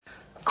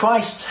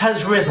Christ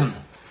has risen.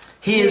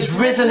 He is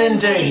risen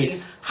indeed.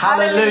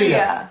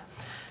 Hallelujah.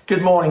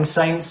 Good morning,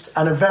 saints,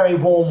 and a very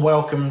warm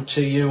welcome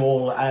to you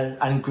all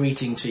and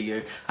greeting to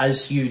you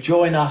as you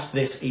join us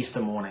this Easter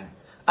morning.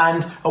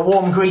 And a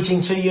warm greeting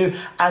to you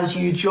as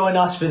you join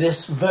us for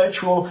this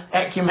virtual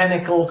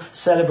ecumenical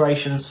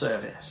celebration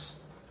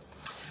service.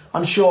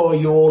 I'm sure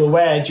you're all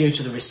aware, due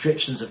to the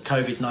restrictions of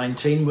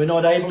COVID-19, we're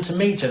not able to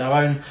meet in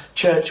our own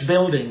church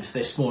buildings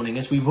this morning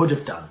as we would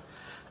have done.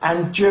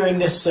 And during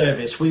this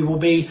service, we will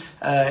be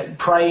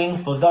praying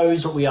for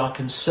those that we are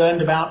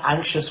concerned about,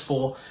 anxious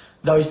for,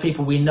 those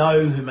people we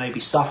know who may be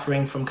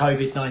suffering from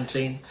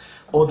COVID-19,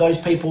 or those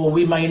people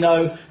we may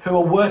know who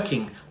are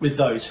working with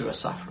those who are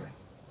suffering.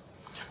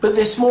 But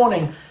this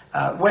morning,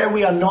 where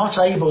we are not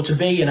able to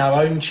be in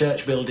our own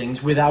church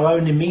buildings with our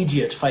own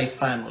immediate faith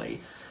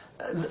family,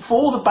 for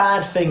all the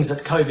bad things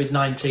that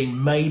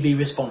COVID-19 may be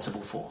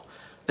responsible for,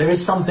 there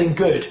is something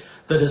good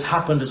that has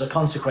happened as a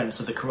consequence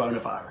of the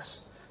coronavirus.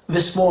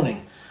 This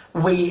morning,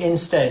 we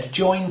instead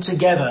join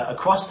together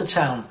across the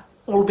town,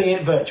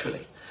 albeit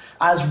virtually,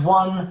 as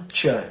one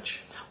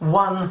church,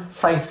 one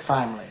faith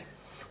family,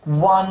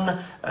 one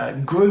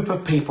group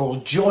of people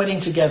joining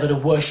together to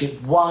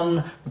worship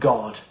one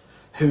God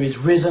who is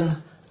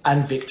risen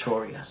and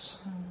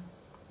victorious.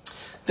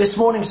 This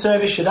morning's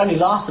service should only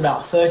last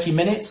about 30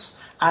 minutes,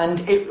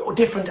 and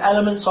different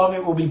elements of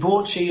it will be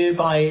brought to you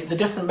by the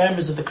different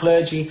members of the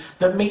clergy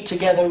that meet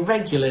together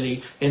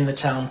regularly in the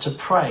town to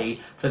pray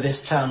for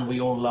this town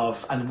we all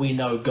love and we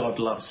know God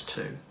loves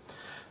too.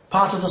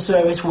 Part of the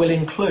service will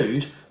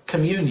include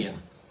communion.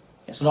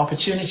 It's an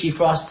opportunity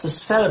for us to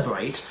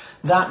celebrate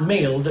that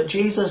meal that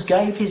Jesus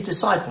gave his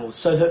disciples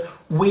so that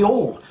we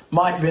all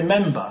might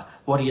remember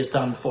what he has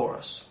done for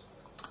us.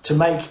 To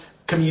make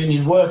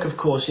communion work, of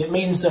course, it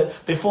means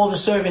that before the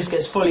service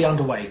gets fully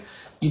underway,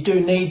 you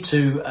do need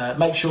to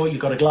make sure you've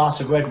got a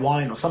glass of red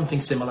wine or something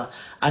similar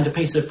and a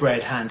piece of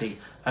bread handy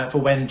for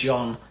when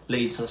John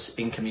leads us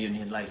in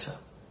communion later.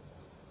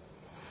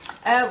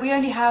 We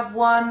only have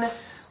one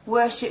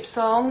worship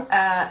song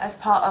as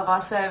part of our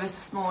service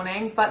this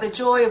morning, but the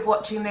joy of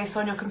watching this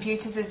on your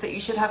computers is that you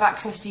should have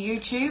access to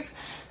YouTube,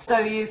 so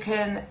you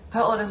can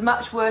put on as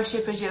much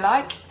worship as you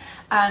like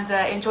and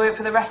enjoy it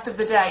for the rest of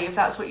the day if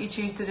that's what you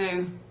choose to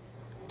do.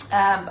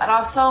 And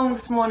our song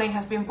this morning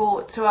has been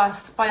brought to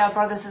us by our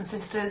brothers and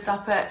sisters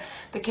up at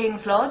the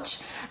King's Lodge,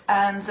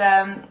 and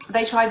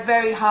they tried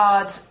very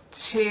hard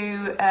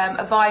to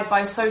abide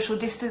by social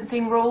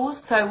distancing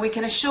rules, so we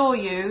can assure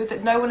you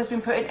that no one has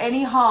been put in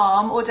any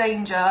harm or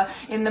danger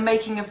in the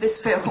making of this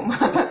film.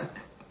 The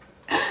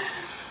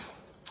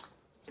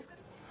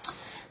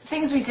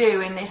things we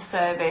do in this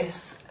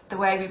service, the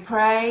way we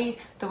pray,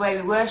 the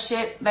way we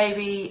worship,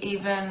 maybe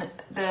even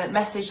the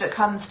message that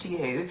comes to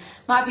you,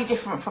 might be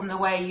different from the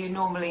way you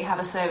normally have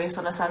a service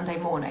on a Sunday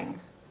morning.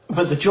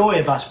 But the joy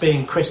of us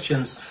being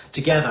Christians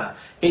together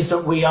is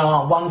that we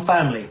are one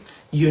family,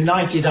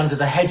 united under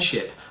the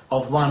headship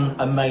of one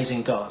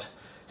amazing God.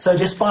 So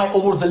despite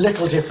all of the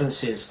little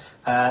differences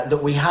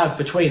that we have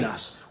between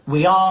us,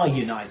 we are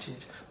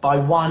united by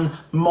one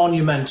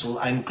monumental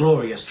and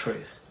glorious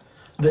truth,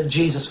 that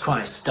Jesus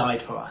Christ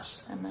died for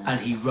us. Amen.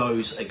 And he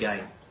rose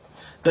again.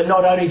 That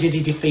not only did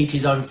he defeat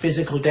his own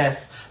physical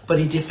death, but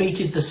he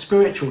defeated the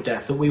spiritual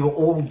death that we were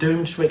all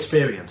doomed to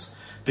experience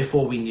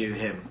before we knew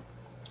him.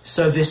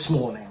 So this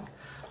morning,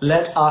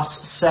 let us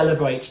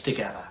celebrate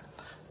together,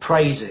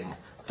 praising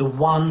the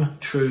one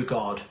true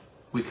God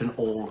we can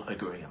all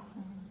agree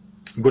on.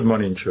 Good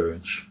morning,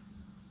 church.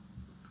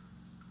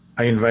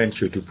 I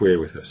invite you to pray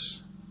with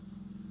us.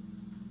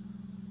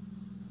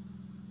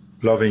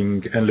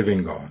 Loving and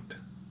living God,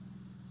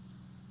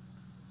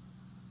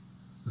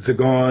 the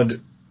God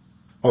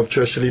of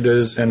church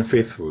leaders and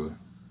faithful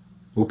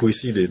who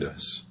preceded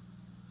us,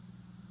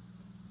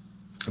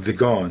 the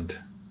God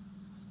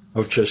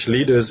of church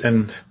leaders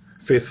and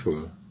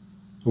faithful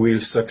who will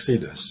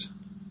succeed us.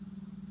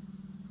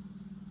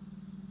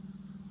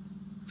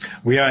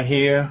 We are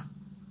here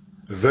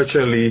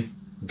virtually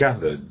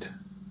gathered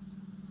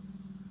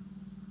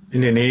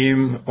in the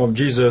name of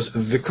Jesus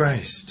the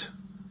Christ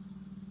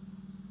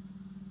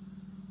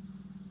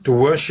to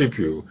worship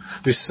you,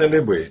 to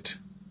celebrate,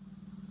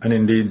 and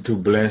indeed to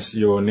bless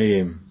your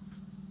name.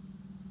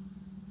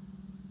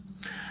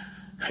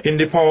 In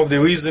the power of the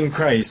risen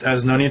Christ,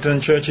 as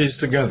Nuneaton churches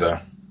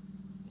together,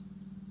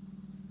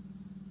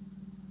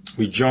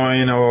 we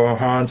join our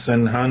hearts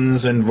and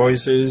hands and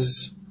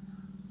voices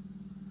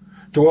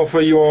to offer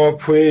you our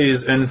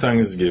praise and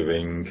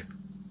thanksgiving,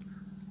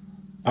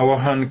 our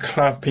hand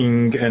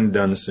clapping and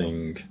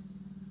dancing,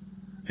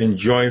 in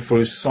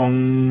joyful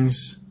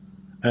songs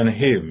and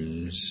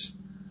hymns,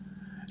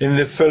 in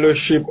the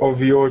fellowship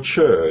of your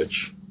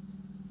church,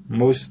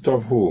 most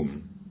of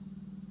whom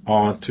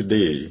are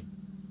today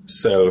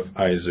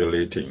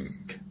self-isolating.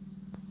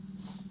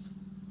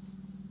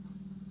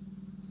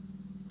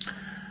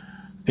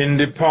 In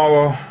the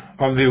power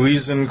of the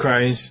risen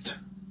Christ,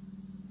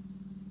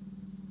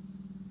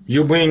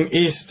 you bring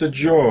Easter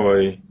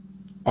joy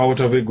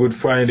out of a Good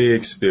Friday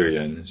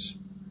experience.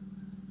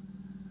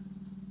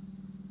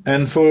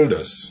 enfold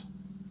us,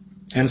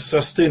 and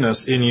sustain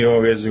us in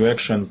your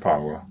resurrection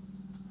power.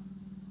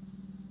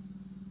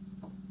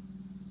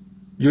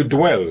 You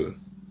dwell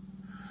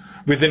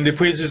within the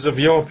praises of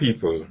your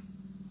people.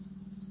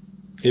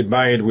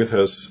 Abide with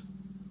us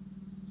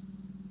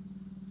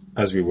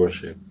as we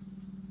worship.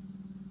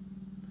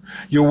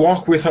 You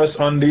walk with us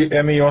on the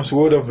Emmaus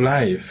road of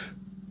life.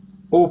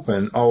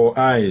 Open our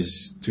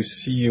eyes to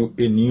see you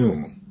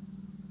anew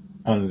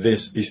on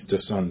this Easter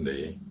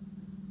Sunday.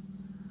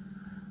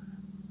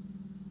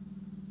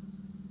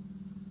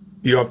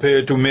 You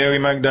appeared to Mary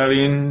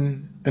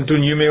Magdalene and to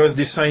numerous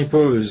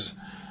disciples.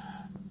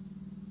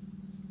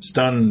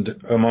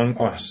 Stand among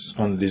us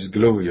on this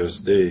glorious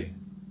day.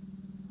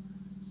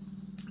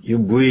 You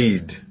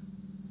breathe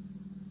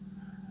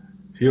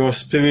your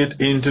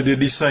Spirit into the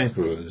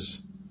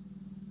disciples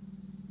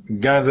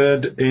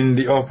gathered in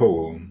the upper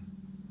room.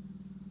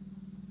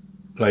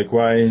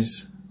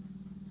 Likewise,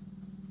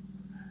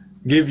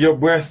 give your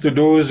breath to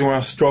those who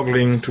are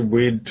struggling to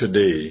breathe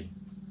today,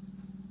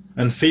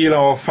 and fill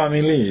our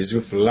families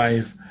with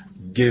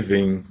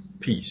life-giving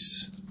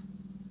peace.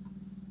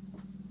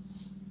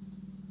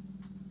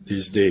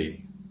 This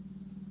day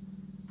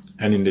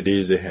and in the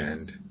days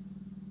ahead,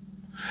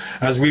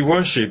 as we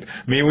worship,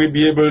 may we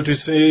be able to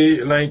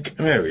say like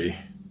Mary,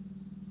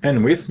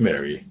 and with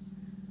Mary,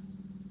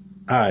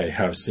 I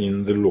have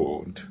seen the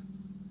Lord.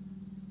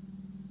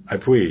 I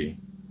pray,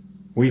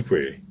 we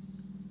pray,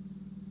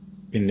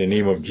 in the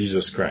name of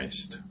Jesus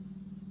Christ,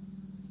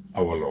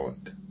 our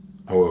Lord,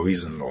 our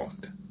risen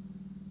Lord.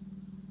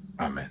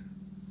 Amen.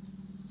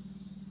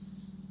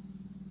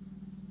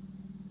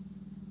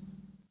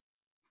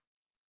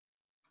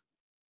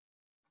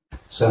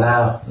 So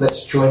now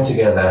let's join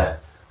together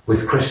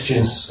with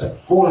Christians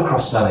all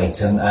across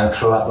Nuneaton and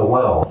throughout the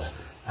world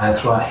and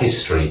throughout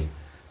history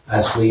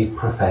as we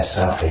profess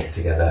our faith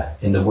together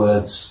in the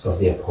words of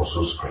the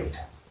Apostles' Creed.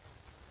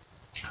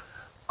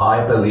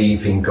 I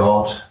believe in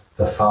God,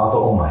 the Father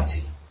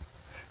Almighty,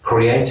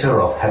 creator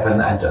of heaven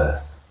and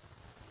earth.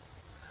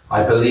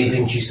 I believe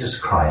in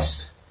Jesus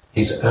Christ,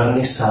 his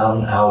only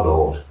Son, our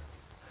Lord,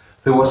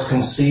 who was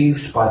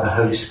conceived by the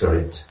Holy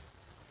Spirit,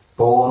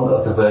 born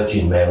of the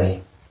Virgin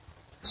Mary,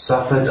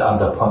 suffered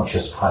under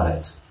Pontius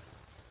Pilate,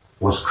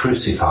 was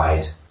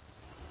crucified,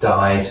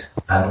 died,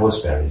 and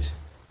was buried.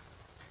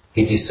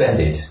 He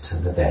descended to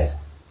the dead.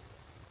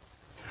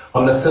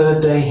 On the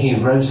third day he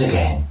rose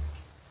again.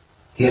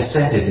 He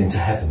ascended into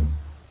heaven.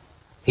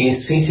 He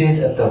is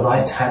seated at the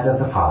right hand of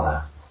the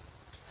Father,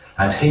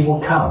 and he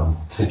will come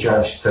to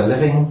judge the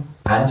living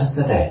and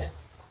the dead.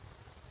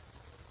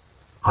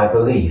 I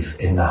believe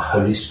in the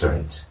Holy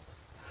Spirit,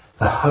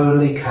 the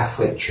Holy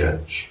Catholic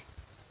Church,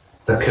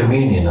 the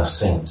communion of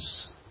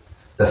saints,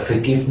 the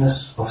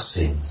forgiveness of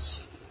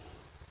sins,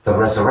 the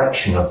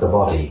resurrection of the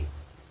body,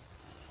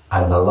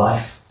 and the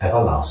life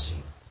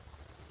everlasting.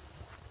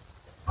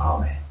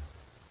 Amen.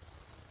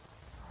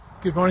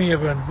 Good morning,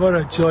 everyone. What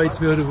a joy to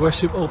be able to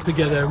worship all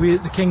together. We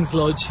at the King's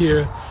Lodge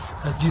here,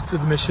 as Youth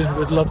with a Mission,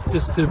 would love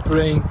just to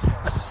bring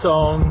a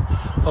song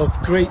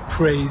of great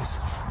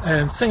praise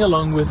and sing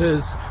along with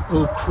us.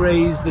 Oh,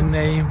 praise the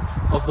name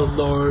of the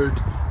Lord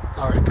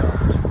our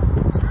God.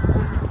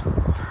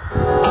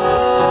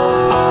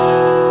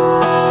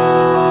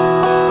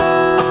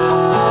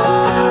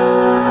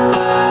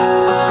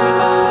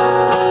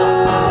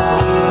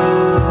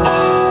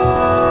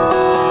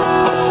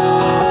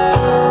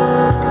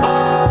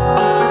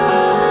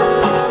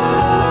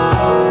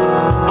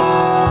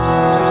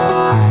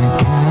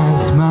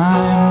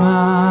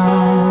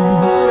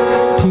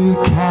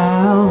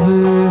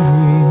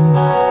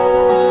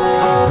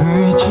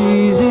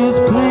 Jesus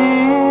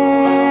bled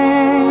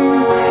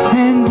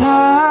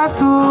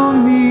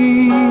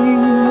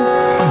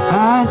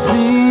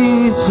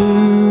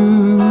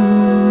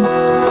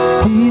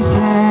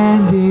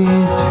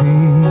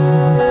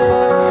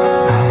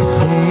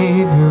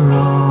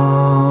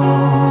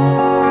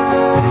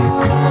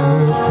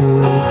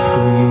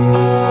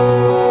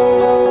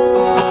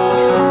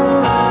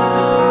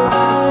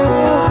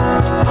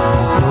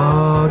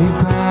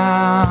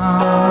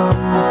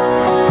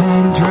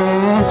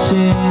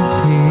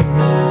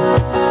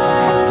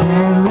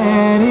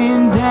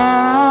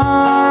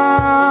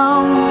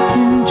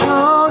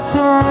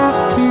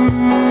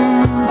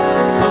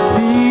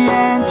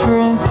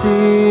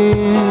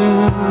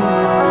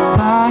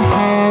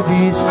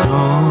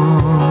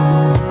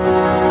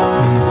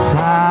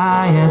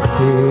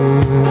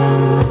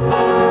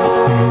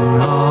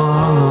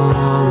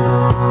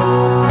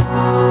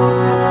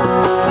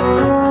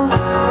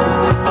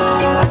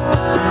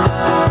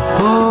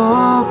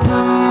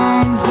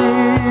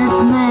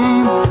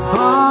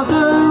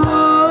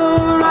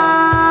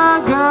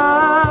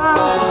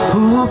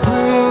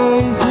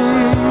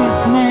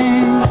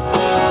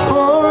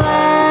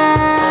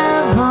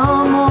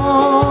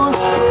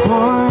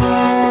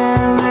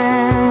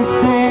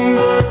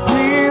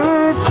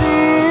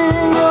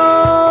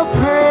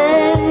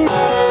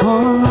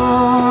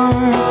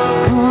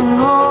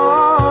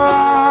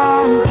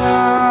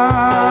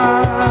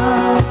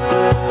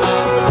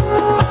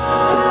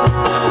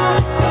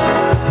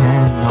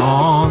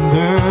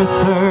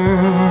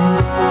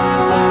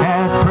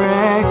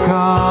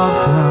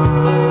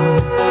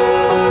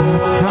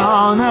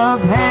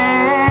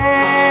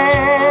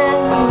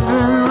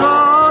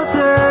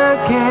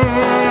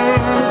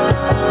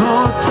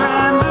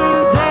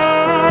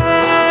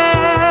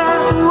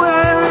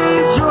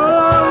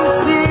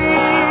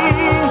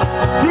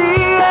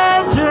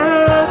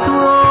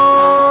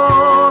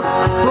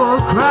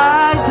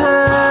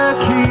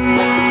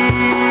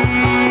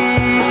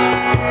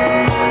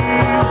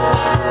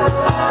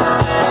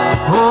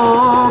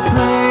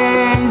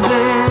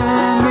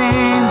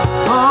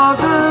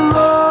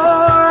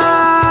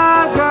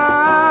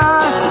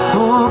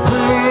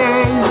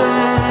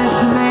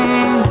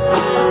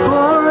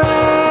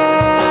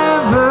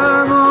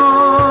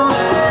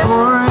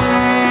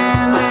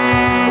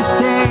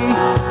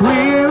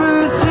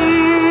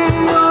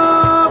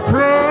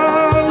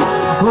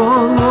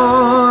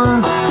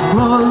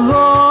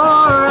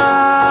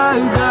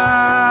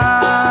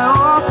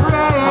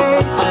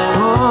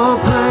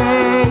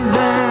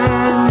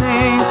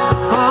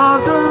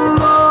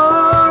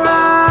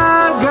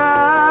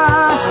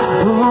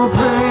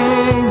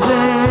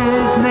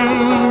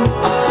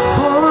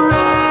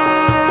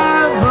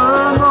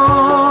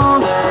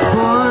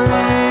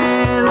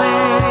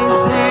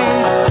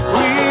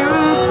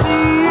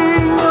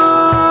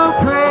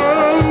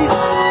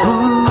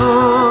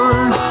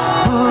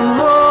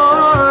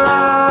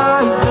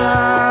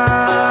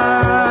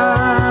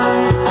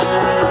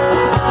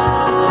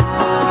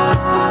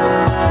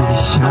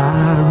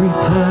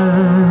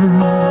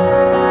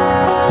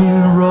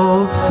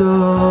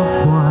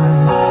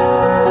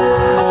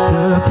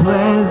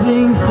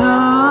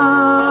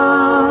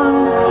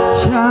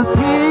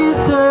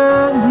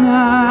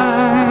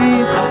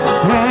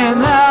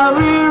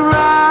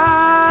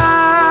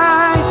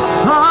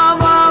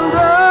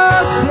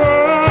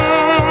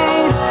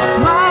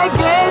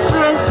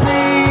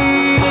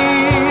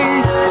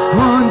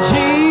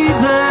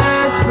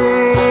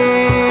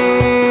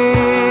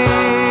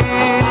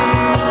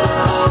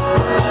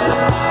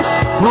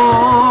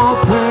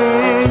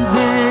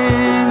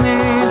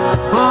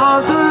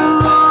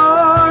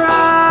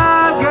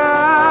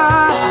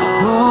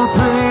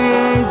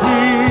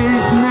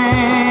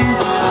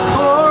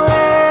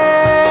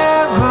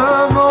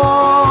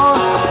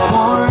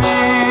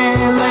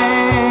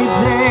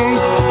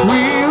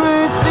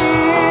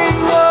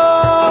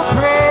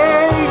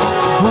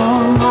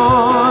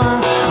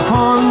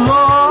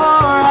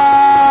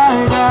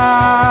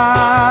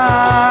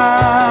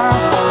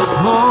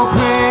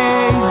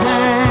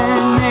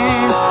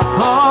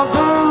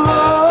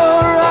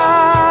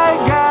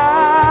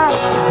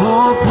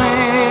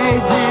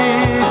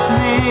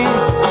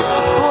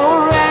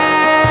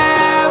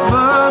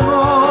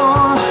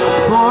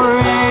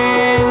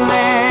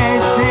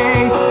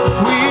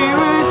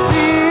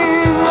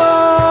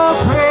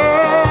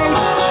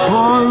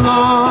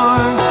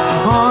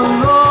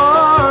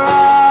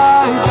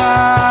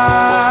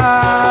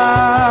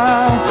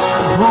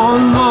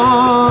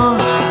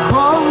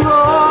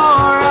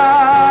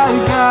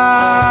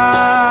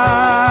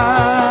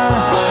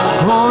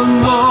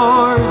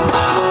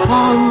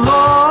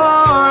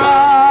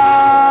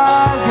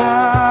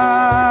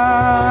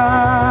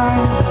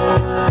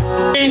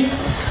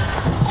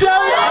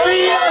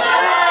Be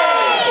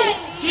afraid!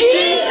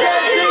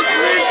 Jesus is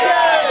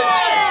risen!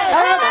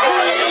 Happy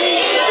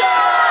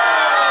Easter!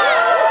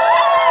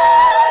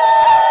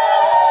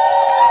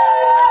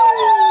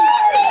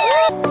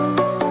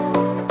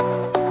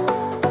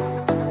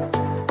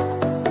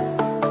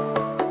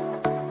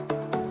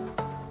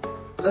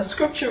 The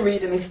scripture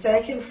reading is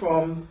taken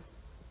from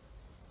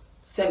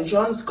St.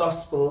 John's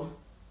Gospel,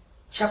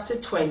 chapter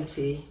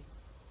 20,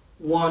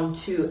 1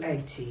 to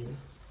 18.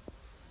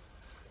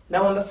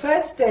 Now on the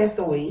first day of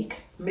the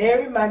week,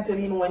 Mary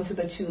Magdalene went to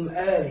the tomb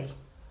early,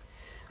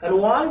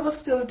 and while it was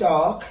still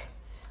dark,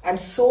 and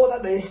saw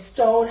that the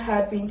stone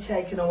had been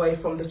taken away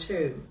from the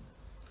tomb.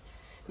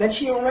 Then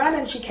she ran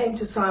and she came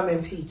to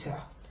Simon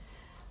Peter,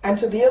 and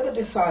to the other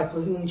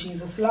disciple whom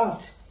Jesus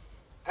loved,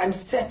 and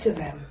said to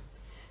them,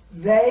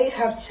 They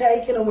have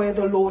taken away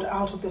the Lord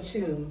out of the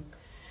tomb,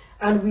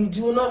 and we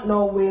do not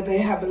know where they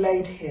have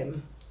laid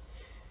him.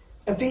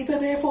 And Peter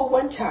therefore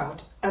went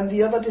out, and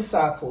the other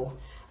disciple,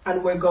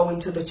 and were going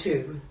to the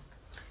tomb.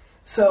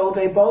 So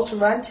they both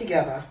ran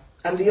together,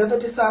 and the other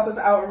disciples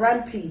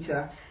outran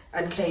Peter,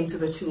 and came to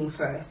the tomb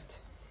first.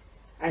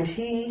 And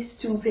he,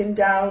 stooping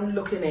down,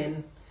 looking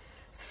in,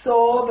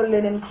 saw the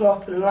linen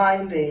cloth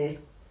lying there,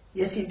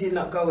 yet he did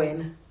not go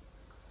in.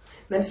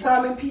 Then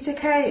Simon Peter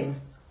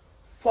came,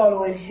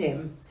 following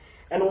him,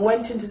 and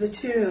went into the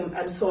tomb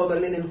and saw the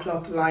linen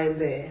cloth lying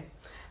there,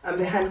 and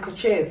the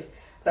handkerchief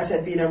that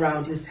had been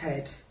around his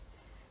head,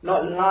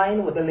 not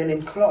lying with the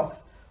linen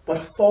cloth, but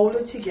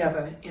folded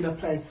together in a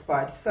place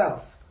by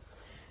itself.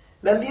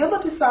 Then the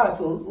other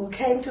disciple, who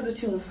came to the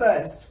tomb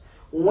first,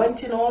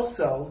 went in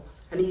also,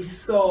 and he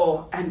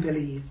saw and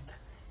believed.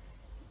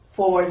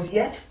 For as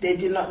yet they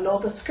did not know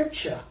the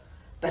scripture,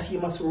 that he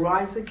must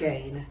rise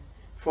again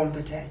from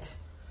the dead.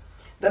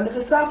 Then the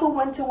disciple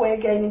went away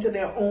again into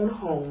their own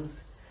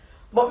homes.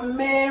 But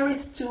Mary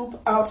stood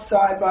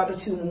outside by the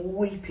tomb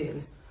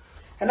weeping.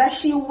 And as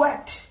she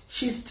wept,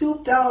 she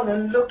stooped down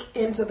and looked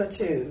into the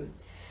tomb.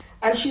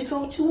 And she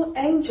saw two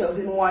angels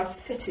in white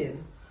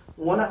sitting,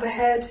 one at the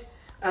head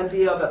and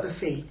the other at the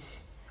feet,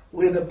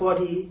 where the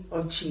body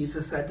of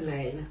Jesus had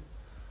lain.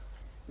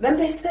 Then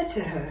they said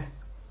to her,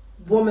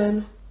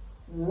 Woman,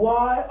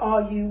 why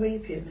are you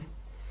weeping?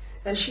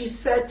 And she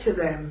said to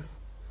them,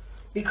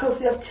 Because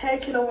they have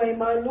taken away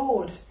my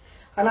Lord,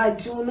 and I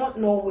do not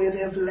know where they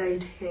have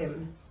laid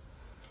him.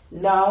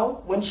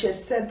 Now, when she had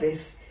said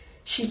this,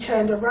 she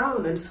turned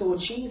around and saw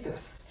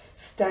Jesus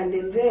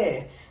standing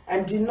there,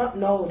 and did not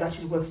know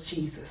that it was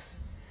Jesus.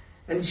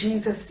 And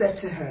Jesus said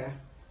to her,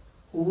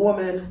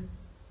 Woman,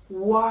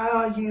 why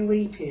are you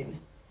weeping?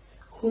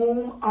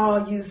 Whom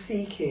are you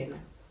seeking?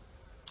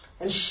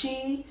 And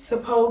she,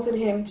 supposing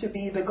him to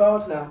be the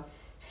gardener,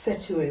 said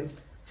to him,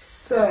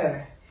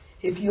 Sir,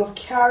 if you have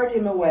carried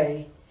him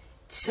away,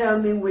 tell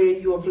me where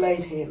you have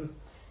laid him,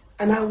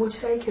 and I will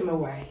take him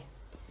away.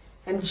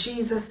 And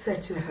Jesus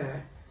said to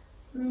her,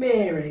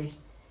 Mary.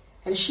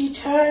 And she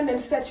turned and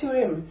said to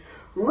him,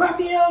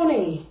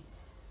 Rabboni,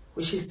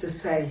 which is to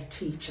say,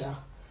 teacher.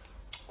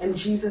 And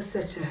Jesus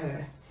said to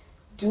her,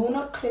 Do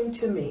not cling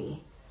to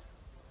me,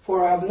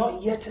 for I have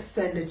not yet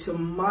ascended to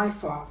my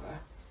Father,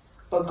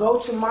 but go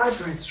to my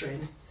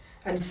brethren,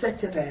 and said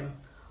to them,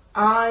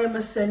 I am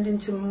ascending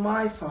to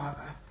my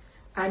Father,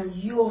 and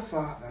your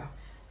Father,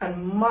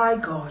 and my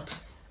God,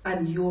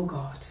 and your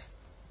God.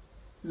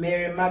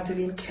 Mary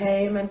Magdalene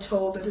came and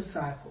told the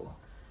disciple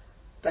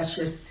that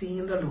she had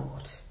seen the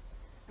Lord,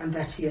 and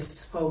that he had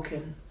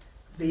spoken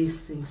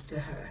these things to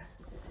her.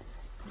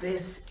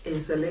 This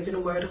is the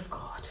living word of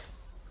God.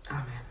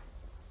 Amen.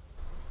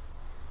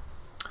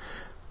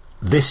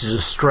 This is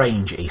a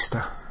strange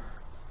Easter.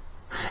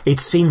 It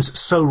seems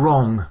so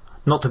wrong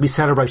not to be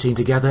celebrating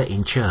together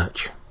in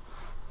church.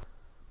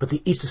 But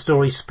the Easter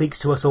story speaks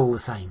to us all the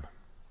same.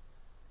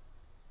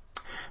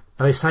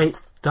 Now they say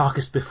it's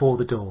darkest before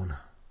the dawn.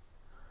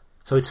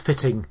 So it's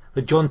fitting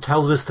that John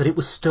tells us that it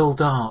was still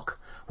dark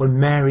when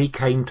Mary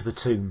came to the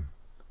tomb.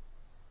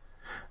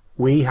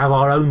 We have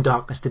our own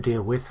darkness to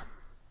deal with.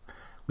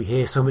 We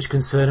hear so much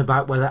concern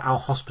about whether our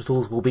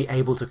hospitals will be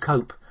able to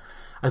cope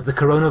as the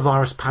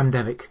coronavirus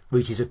pandemic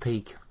reaches a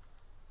peak.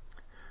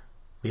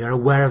 We are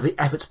aware of the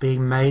efforts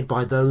being made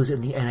by those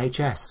in the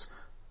NHS,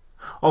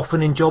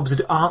 often in jobs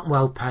that aren't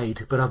well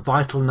paid but are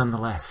vital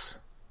nonetheless.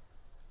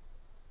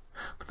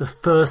 But the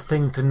first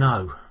thing to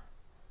know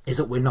is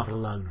that we're not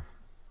alone.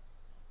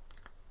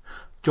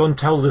 John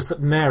tells us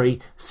that Mary,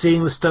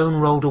 seeing the stone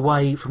rolled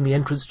away from the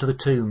entrance to the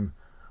tomb,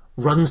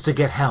 runs to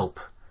get help,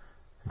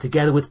 and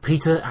together with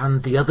Peter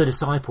and the other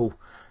disciple,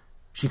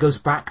 she goes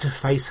back to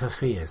face her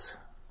fears.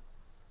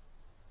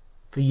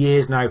 For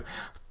years now,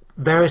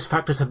 various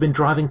factors have been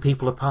driving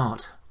people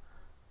apart,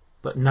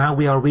 but now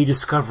we are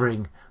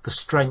rediscovering the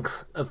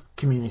strength of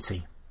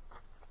community.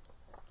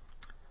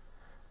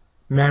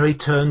 Mary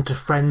turned to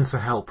friends for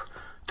help,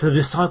 to the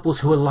disciples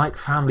who were like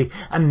family,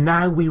 and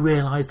now we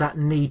realise that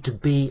need to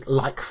be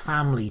like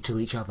family to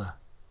each other.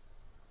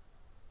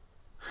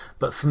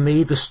 But for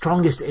me, the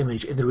strongest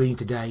image in the reading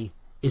today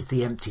is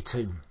the empty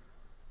tomb.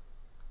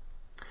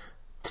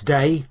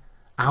 Today,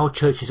 Our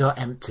churches are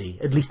empty,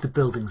 at least the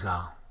buildings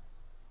are.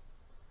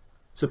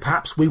 So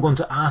perhaps we want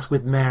to ask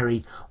with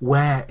Mary,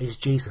 where is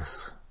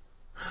Jesus?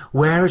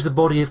 Where is the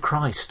body of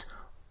Christ?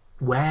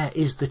 Where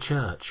is the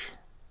church?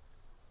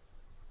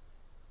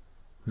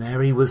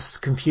 Mary was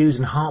confused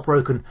and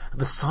heartbroken at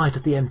the sight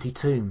of the empty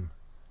tomb.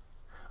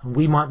 And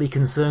we might be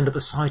concerned at the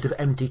sight of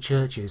empty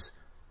churches.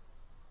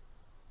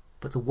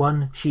 But the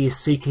one she is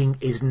seeking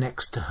is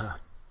next to her.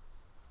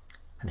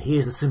 And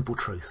here's the simple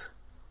truth.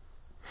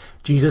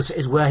 Jesus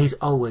is where he's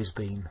always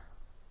been.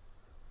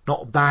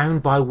 Not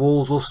bound by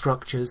walls or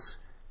structures.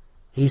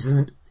 He's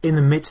in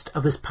the midst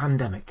of this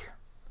pandemic.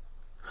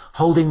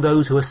 Holding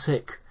those who are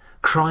sick,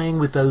 crying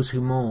with those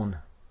who mourn.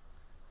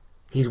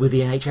 He's with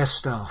the NHS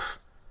staff,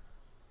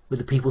 with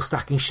the people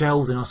stacking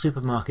shelves in our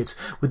supermarkets,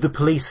 with the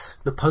police,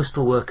 the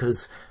postal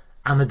workers,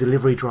 and the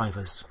delivery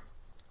drivers.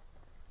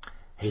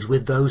 He's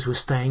with those who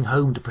are staying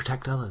home to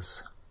protect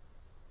others.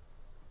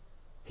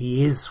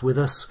 He is with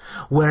us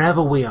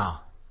wherever we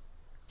are,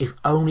 if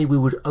only we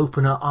would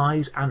open our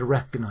eyes and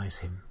recognise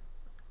him.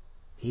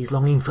 He's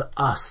longing for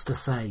us to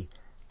say,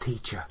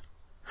 Teacher,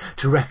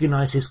 to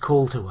recognise his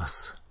call to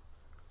us.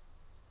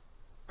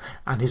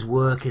 And his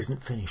work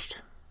isn't finished.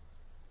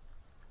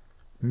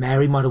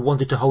 Mary might have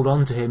wanted to hold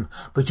on to him,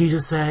 but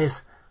Jesus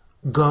says,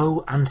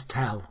 Go and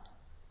tell.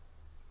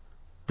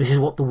 This is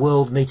what the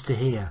world needs to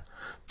hear.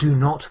 Do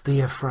not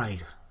be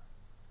afraid.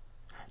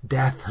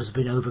 Death has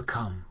been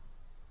overcome.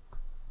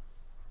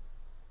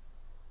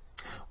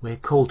 We're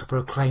called to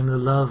proclaim the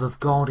love of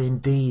God in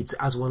deeds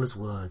as well as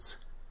words.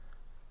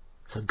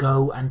 So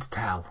go and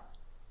tell.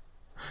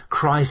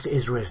 Christ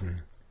is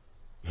risen.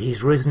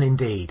 He's risen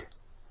indeed.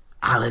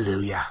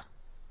 Alleluia.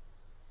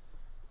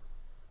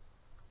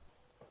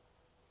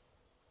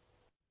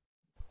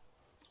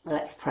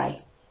 Let's pray.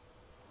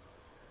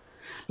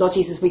 Lord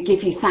Jesus, we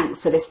give you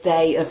thanks for this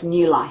day of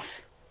new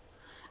life.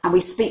 And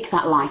we speak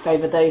that life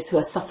over those who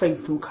are suffering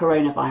from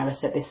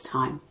coronavirus at this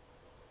time.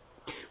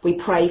 We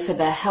pray for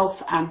their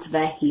health and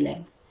their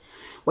healing.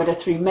 Whether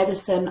through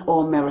medicine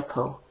or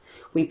miracle,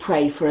 we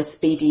pray for a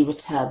speedy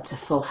return to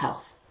full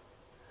health.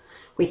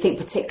 We think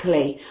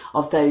particularly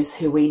of those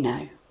who we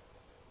know.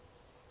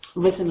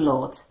 Risen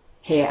Lord,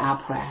 hear our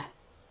prayer.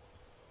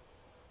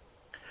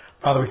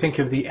 Father, we think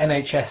of the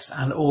NHS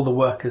and all the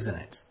workers in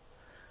it.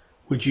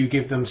 Would you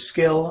give them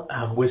skill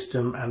and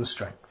wisdom and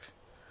strength?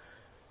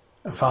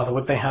 And Father,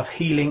 would they have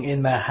healing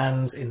in their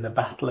hands in the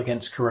battle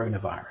against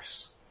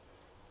coronavirus?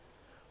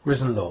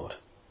 Risen Lord,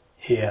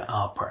 hear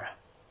our prayer.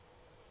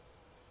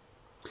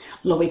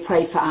 Lord, we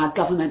pray for our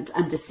government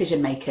and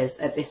decision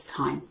makers at this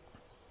time.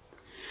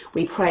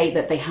 We pray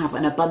that they have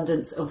an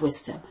abundance of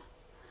wisdom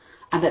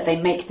and that they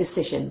make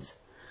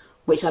decisions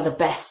which are the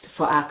best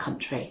for our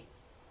country.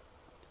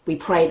 We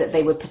pray that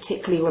they would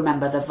particularly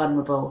remember the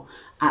vulnerable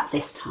at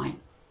this time.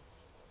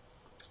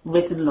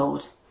 Risen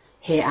Lord,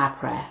 hear our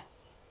prayer.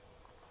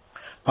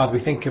 Father, we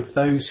think of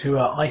those who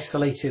are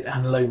isolated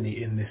and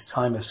lonely in this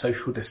time of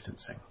social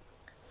distancing.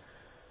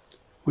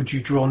 Would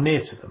you draw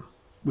near to them?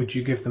 Would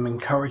you give them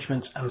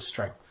encouragement and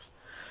strength?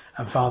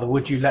 And Father,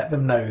 would you let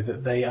them know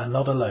that they are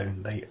not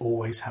alone, they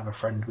always have a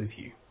friend with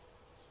you.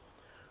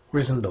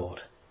 Risen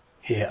Lord,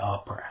 hear our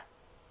prayer.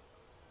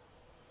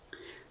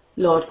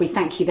 Lord, we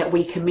thank you that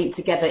we can meet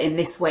together in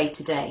this way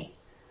today,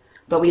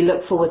 but we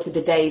look forward to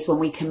the days when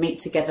we can meet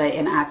together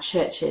in our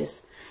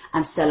churches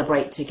and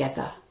celebrate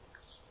together.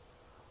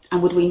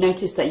 And would we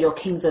notice that your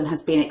kingdom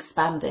has been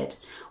expanded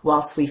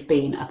whilst we've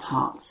been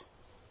apart?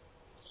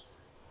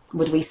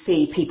 Would we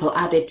see people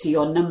added to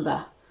your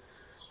number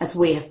as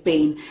we have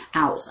been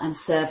out and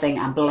serving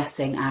and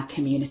blessing our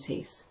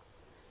communities?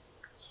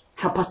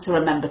 Help us to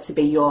remember to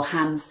be your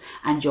hands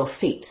and your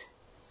feet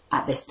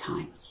at this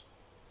time.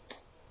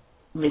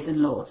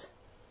 Risen Lord,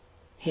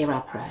 hear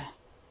our prayer.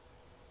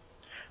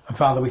 And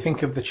Father, we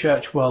think of the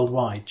church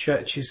worldwide,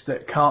 churches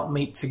that can't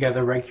meet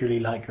together regularly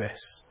like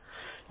this,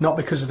 not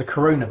because of the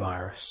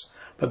coronavirus,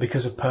 but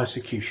because of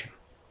persecution.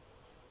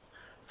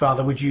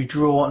 Father, would you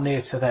draw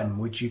near to them?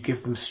 Would you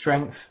give them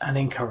strength and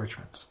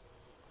encouragement?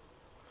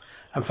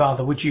 And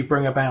Father, would you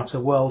bring about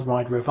a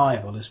worldwide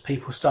revival as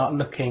people start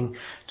looking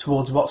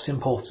towards what's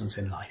important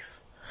in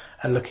life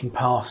and looking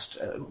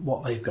past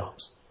what they've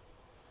got?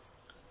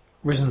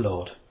 Risen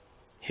Lord,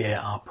 hear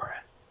our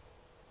prayer.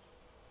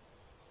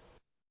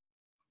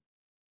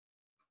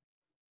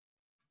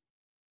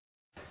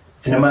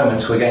 In a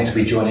moment, we're going to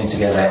be joining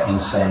together in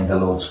saying the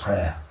Lord's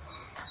Prayer.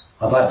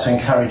 I'd like to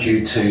encourage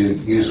you to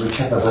use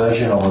whichever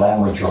version or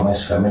language you're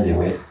most familiar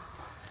with.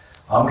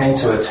 I'm going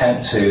to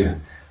attempt to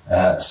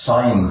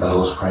sign the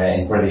Lord's Prayer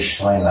in British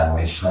Sign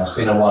Language. Now, it's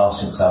been a while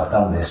since I've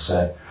done this,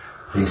 so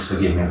please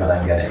forgive me if I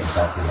don't get it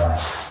exactly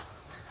right.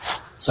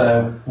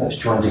 So let's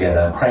join together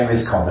and pray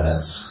with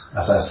confidence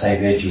as our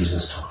Saviour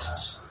Jesus taught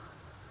us.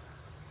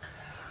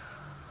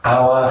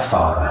 Our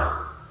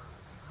Father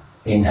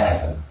in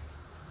heaven,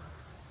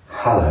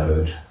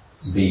 hallowed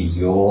be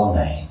your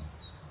name.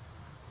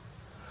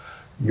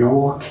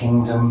 Your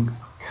kingdom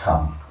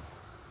come.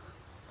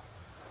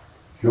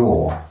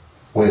 Your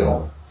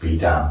will be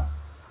done,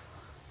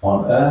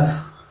 on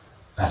earth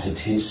as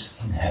it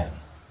is in heaven.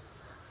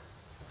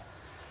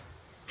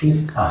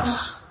 Give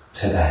us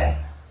today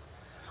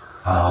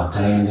our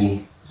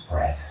daily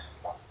bread.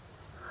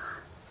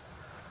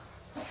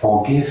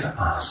 Forgive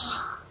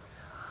us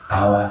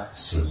our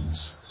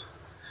sins,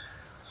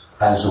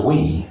 as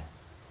we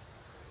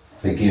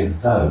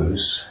forgive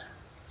those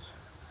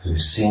who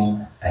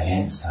sin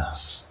against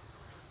us.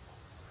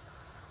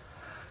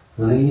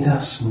 Lead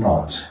us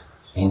not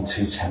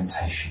into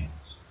temptation.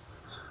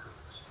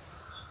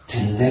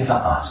 Deliver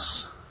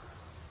us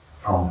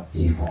from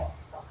evil.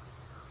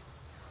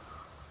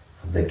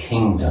 For the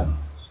kingdom,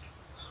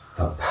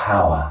 the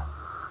power,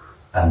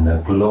 and the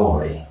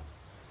glory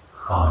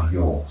are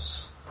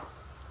yours,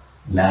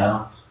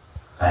 now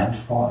and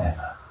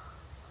forever.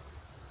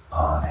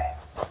 Amen.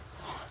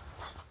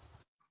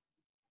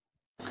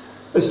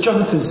 As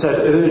Jonathan said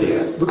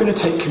earlier, we're going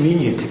to take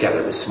communion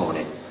together this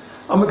morning,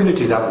 and we're going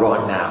to do that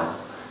right now.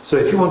 So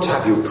if you want to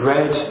have your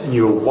bread and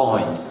your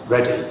wine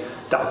ready,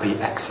 that would be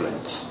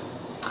excellent.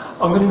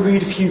 I'm going to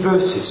read a few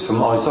verses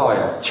from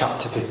Isaiah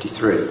chapter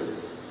 53.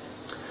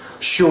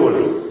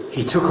 Surely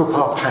he took up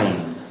our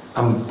pain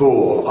and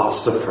bore our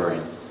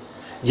suffering,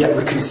 yet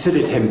we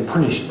considered him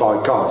punished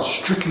by God,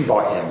 stricken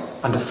by him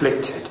and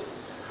afflicted.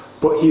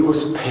 But he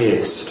was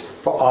pierced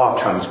for our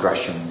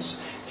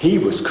transgressions, he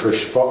was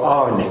crushed for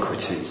our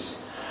iniquities.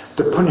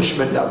 The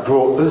punishment that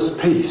brought us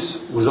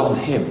peace was on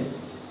him,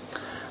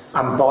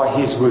 and by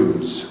his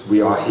wounds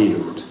we are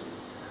healed.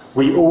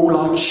 We all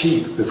like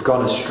sheep have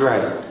gone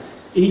astray.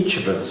 Each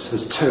of us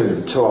has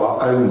turned to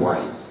our own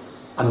way,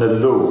 and the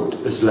Lord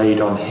has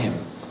laid on him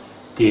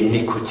the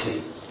iniquity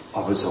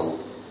of us all.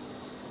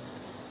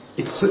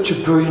 It's such a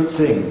brilliant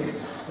thing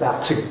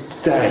that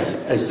today,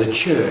 as the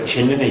church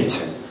in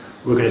Nuneaton,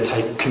 we're going to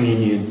take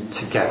communion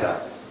together.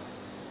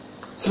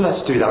 So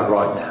let's do that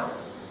right now.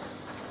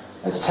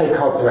 Let's take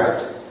our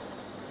bread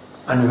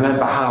and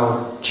remember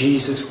how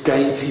Jesus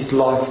gave his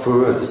life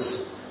for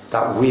us,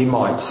 that we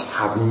might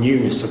have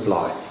newness of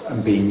life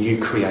and be new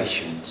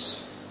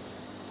creations.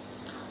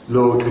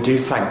 Lord, we do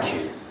thank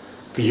you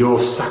for your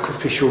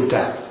sacrificial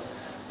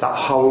death, that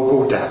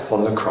horrible death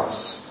on the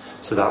cross,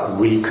 so that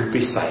we could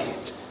be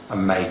saved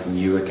and made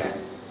new again.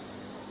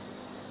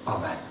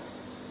 Amen.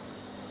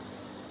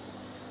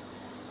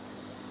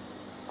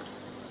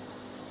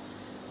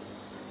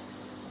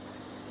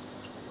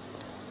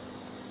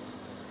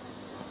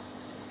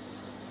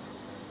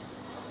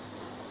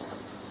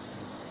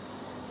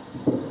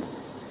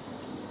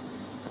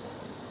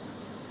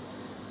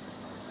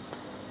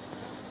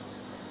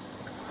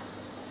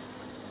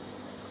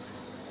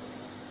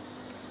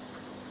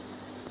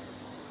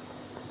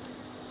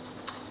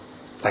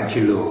 Thank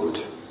you, Lord,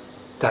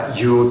 that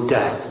your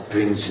death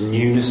brings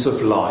newness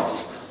of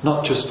life,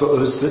 not just for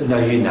us that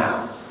know you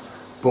now,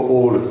 but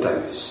all of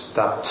those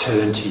that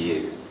turn to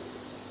you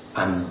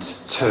and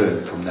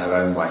turn from their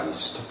own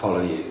ways to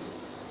follow you.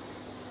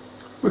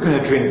 We're going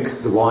to drink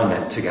the wine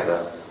then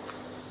together,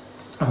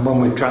 and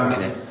when we've drank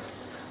it,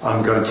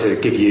 I'm going to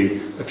give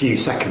you a few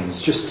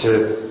seconds just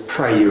to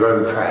pray your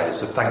own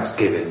prayers of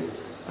thanksgiving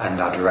and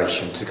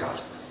adoration to God.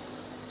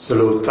 So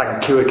Lord,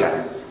 thank you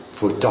again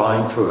for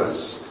dying for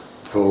us,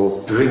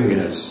 for bringing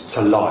us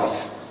to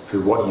life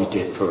through what you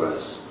did for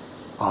us.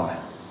 Amen.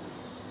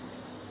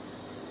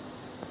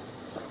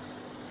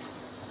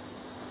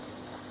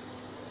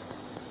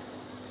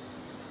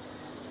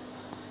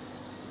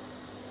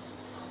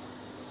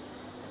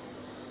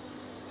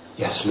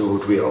 Yes,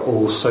 Lord, we are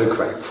all so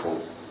grateful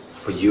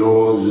for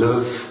your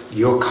love,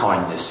 your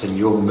kindness and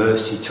your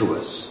mercy to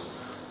us,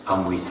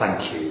 and we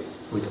thank you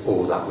with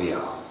all that we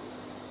are.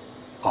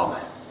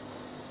 Amen.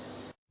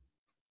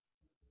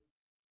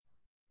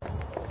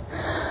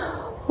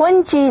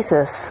 When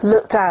Jesus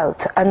looked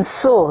out and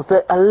saw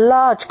that a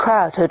large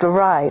crowd had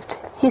arrived,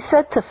 he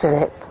said to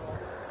Philip,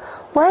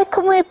 "Where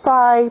can we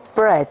buy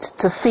bread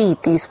to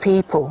feed these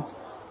people?"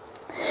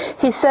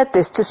 He said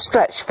this to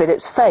stretch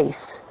Philip's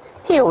faith.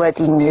 He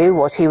already knew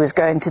what he was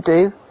going to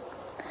do.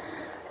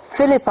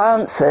 Philip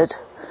answered,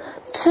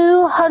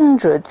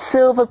 200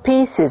 silver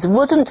pieces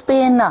wouldn't be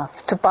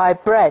enough to buy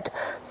bread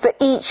for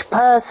each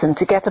person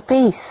to get a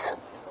piece.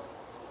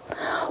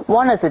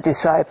 One of the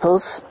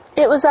disciples,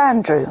 it was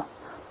Andrew,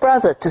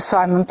 brother to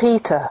Simon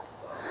Peter,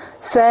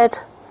 said,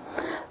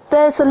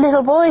 "There's a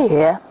little boy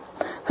here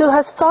who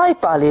has 5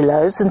 barley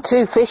loaves and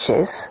 2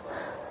 fishes,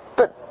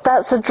 but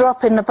that's a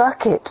drop in the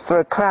bucket for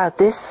a crowd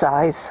this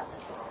size."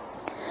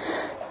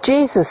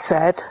 Jesus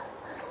said,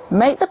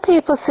 "Make the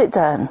people sit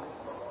down."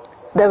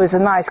 There was a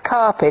nice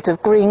carpet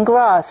of green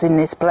grass in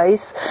this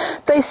place.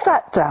 They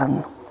sat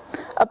down,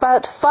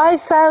 about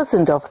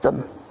 5,000 of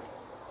them.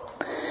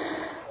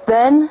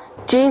 Then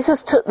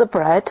Jesus took the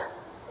bread,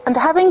 and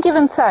having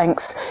given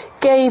thanks,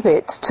 gave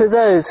it to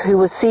those who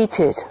were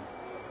seated.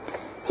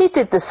 He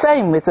did the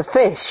same with the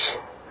fish.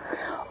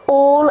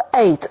 All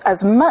ate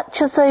as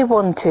much as they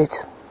wanted.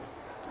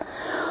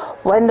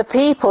 When the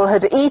people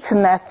had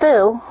eaten their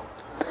fill,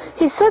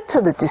 he said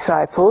to the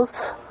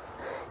disciples,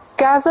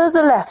 "Gather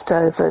the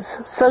leftovers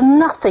so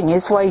nothing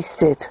is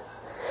wasted."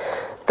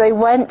 They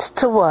went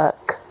to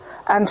work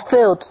and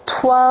filled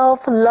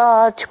 12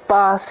 large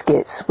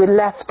baskets with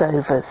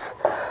leftovers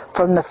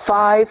from the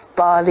 5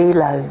 barley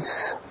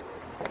loaves.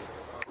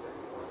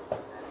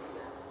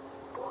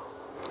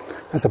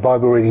 That's a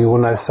Bible reading you all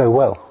know so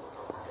well.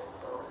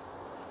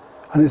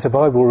 And it's a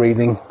Bible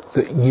reading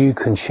that you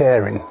can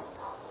share in.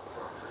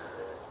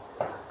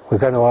 We're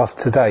going to ask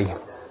today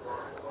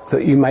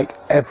that you make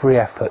every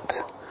effort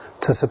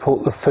to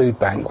support the food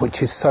bank,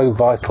 which is so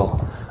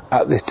vital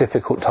at this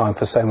difficult time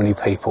for so many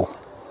people.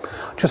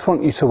 I just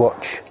want you to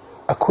watch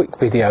a quick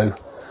video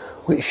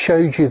which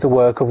shows you the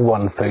work of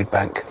one food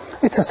bank.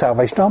 It's a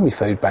Salvation Army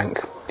food bank.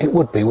 It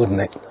would be,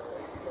 wouldn't it?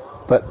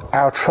 But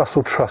our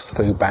Trussell Trust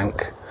food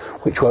bank,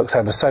 which works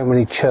out of so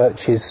many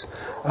churches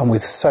and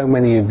with so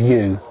many of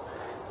you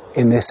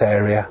in this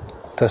area,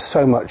 does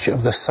so much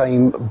of the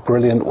same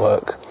brilliant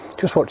work.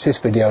 Just watch this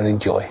video and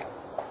enjoy.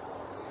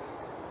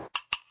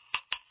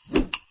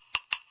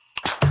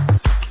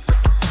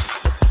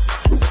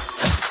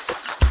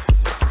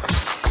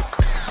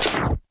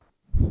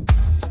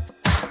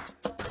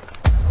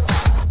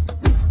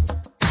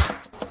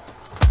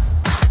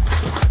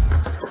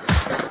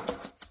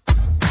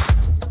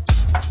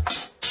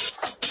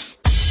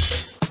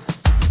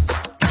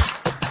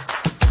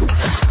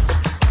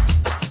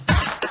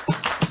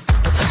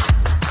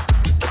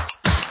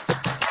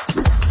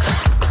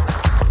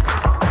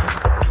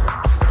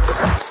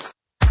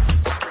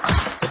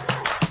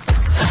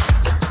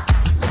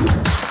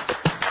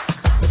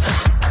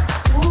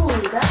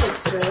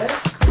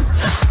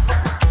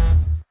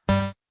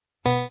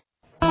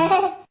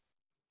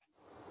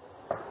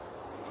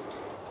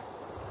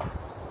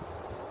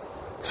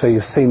 So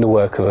you've seen the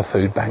work of a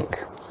food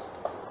bank.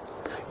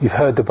 You've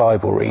heard the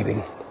Bible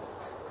reading.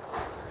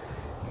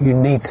 You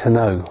need to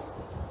know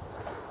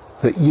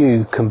that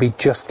you can be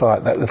just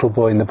like that little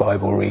boy in the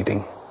Bible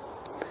reading.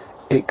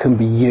 It can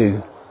be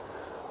you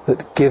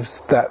that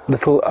gives that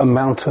little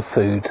amount of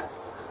food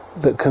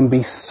that can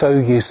be so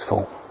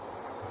useful.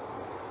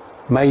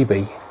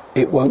 Maybe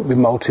it won't be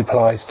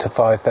multiplied to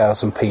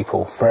 5,000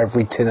 people for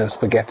every tin of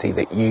spaghetti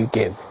that you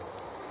give,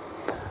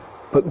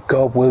 but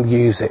God will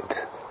use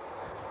it.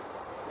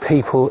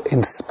 People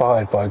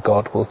inspired by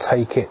God will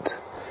take it,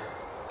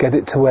 get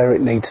it to where it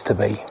needs to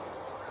be,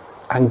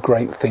 and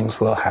great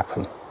things will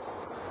happen.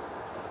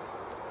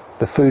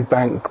 The food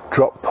bank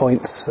drop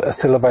points are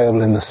still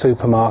available in the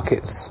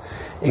supermarkets.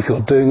 If you're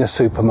doing a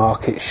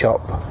supermarket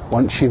shop,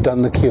 once you've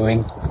done the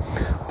queuing,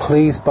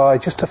 please buy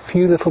just a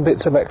few little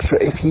bits of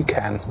extra if you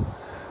can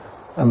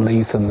and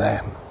leave them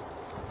there.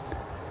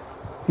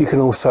 You can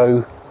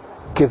also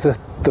give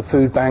the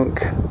food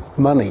bank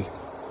money.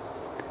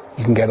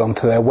 You can get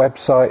onto their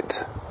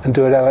website and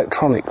do it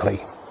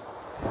electronically.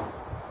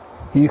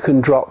 You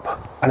can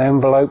drop an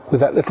envelope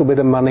with that little bit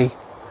of money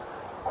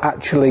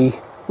actually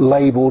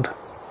labelled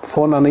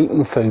for an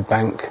Nuneaton Food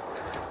Bank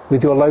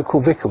with your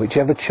local vicar,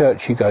 whichever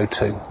church you go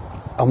to,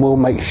 and we'll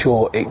make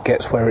sure it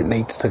gets where it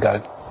needs to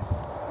go.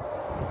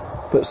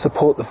 But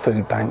support the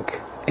food bank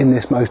in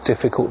this most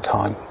difficult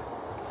time.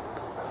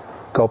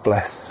 God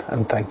bless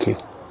and thank you.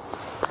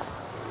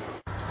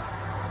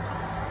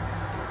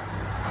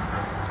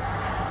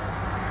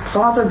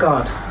 Father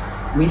God,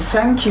 we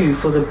thank you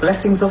for the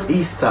blessings of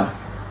Easter,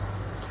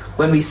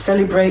 when we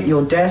celebrate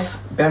your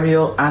death,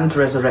 burial and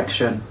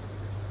resurrection.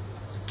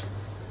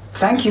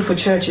 Thank you for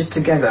churches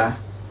together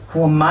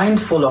who are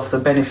mindful of the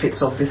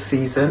benefits of this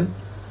season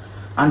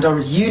and are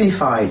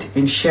unified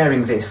in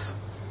sharing this.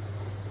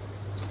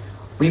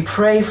 We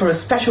pray for a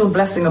special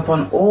blessing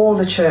upon all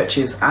the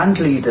churches and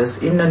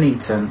leaders in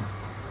Nuneaton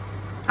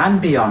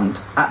and beyond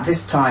at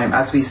this time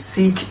as we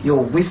seek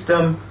your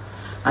wisdom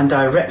and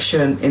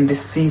direction in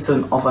this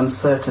season of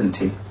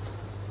uncertainty.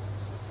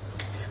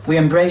 We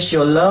embrace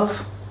your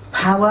love,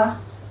 power,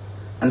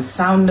 and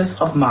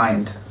soundness of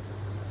mind,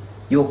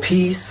 your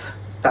peace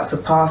that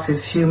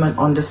surpasses human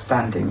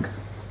understanding.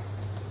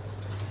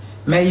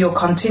 May your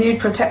continued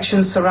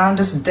protection surround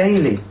us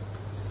daily,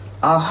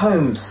 our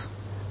homes,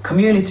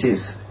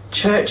 communities,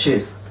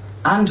 churches,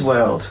 and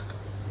world,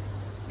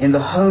 in the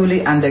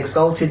holy and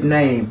exalted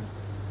name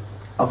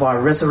of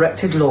our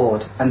resurrected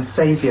Lord and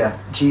Saviour,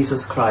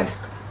 Jesus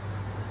Christ.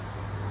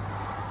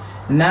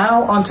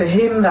 Now unto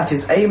him that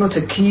is able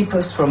to keep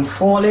us from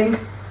falling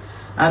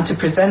and to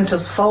present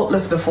us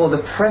faultless before the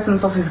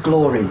presence of his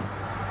glory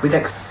with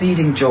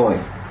exceeding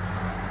joy.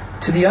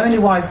 To the only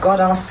wise God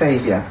our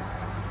Saviour,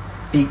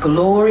 be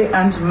glory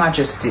and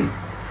majesty,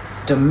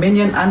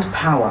 dominion and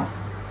power,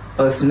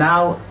 both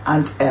now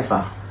and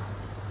ever.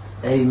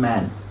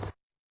 Amen.